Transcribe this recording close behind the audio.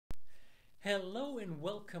Hello and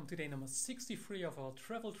welcome to day number 63 of our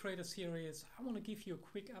Travel Trader series. I want to give you a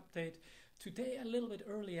quick update today a little bit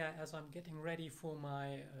earlier as I'm getting ready for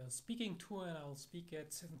my speaking tour, and I'll speak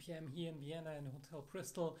at 7 p.m. here in Vienna in Hotel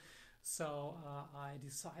Bristol. So I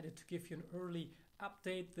decided to give you an early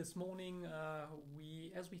update this morning.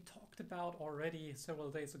 As we talked about already several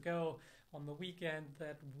days ago on the weekend,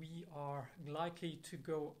 that we are likely to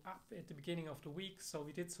go up at the beginning of the week. So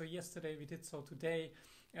we did so yesterday, we did so today.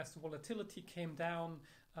 As the volatility came down,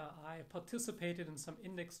 I participated in some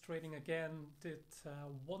index trading again, did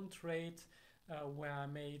one trade where I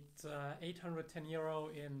made 810 euro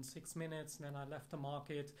in 6 minutes, and then I left the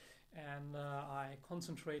market and I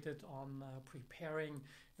concentrated on preparing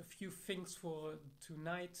a few things for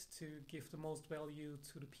tonight to give the most value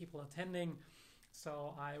to the people attending.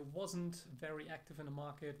 So I wasn't very active in the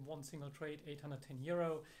market. One single trade, 810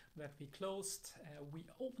 euro that we closed. We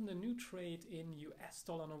opened a new trade in US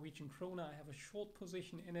dollar Norwegian krona. I have a short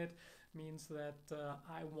position in it. Means that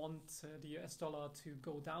I want the US dollar to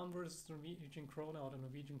go down versus the Norwegian krona, or the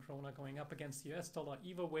Norwegian krona going up against the US dollar.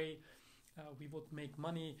 Either way, we would make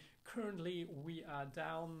money. Currently, we are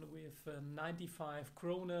down with 95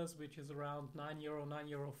 kronas, which is around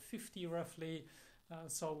 €9.50 roughly.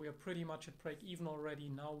 So we are pretty much at break even already,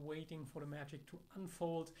 now waiting for the magic to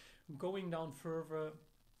unfold, going down further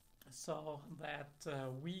so that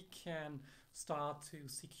we can start to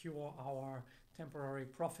secure our temporary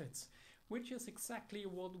profits, which is exactly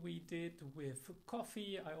what we did with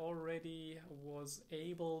coffee. I already was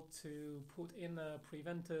able to put in a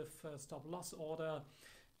preventive stop loss order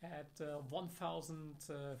at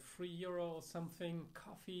 1,003 euro or something.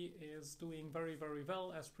 Coffee is doing very, very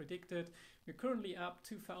well as predicted. We're currently up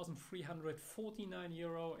 2,349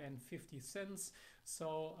 euro and 50 cents.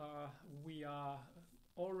 So we are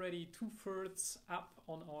already 2/3 up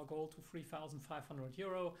on our goal to 3,500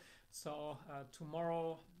 euro. So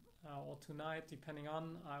tomorrow or tonight, depending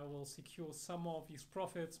on, I will secure some more of these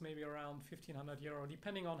profits, maybe around 1,500 euro,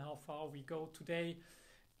 depending on how far we go today.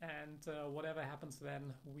 And whatever happens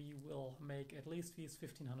then, we will make at least these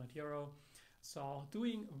 1,500 euro. So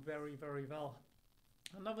doing very, very well.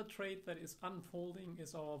 Another trade that is unfolding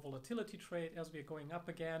is our volatility trade as we are going up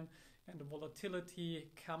again, and the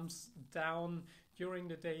volatility comes down during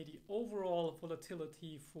the day. The overall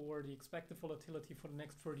volatility for the expected volatility for the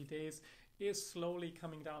next 30 days is slowly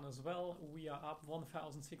coming down as well. We are up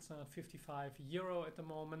 1,655 euro at the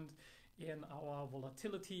moment in our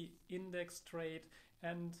volatility index trade,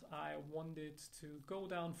 and I wanted to go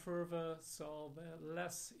down further. So the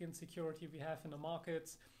less insecurity we have in the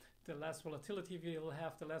markets, the less volatility we will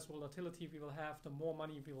have, the more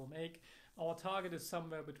money we will make. Our target is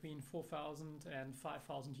somewhere between 4,000 and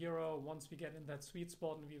 5,000 euro. Once we get in that sweet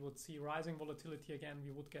spot and we would see rising volatility again,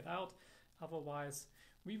 we would get out. Otherwise,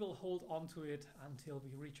 we will hold on to it until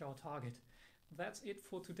we reach our target. That's it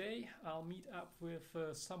for today. I'll meet up with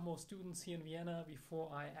some more students here in Vienna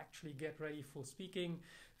before I actually get ready for speaking.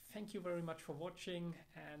 Thank you very much for watching,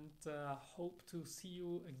 and hope to see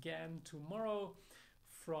you again tomorrow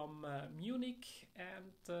from Munich,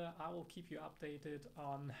 and I will keep you updated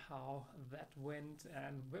on how that went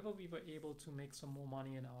and whether we were able to make some more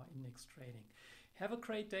money in our index trading. Have a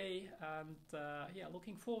great day, and yeah,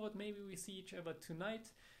 looking forward, maybe we see each other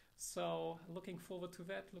tonight. So looking forward to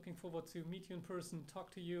that, looking forward to meet you in person,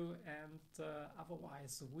 talk to you, and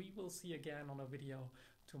otherwise we will see again on a video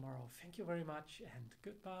tomorrow. Thank you very much and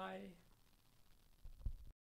goodbye.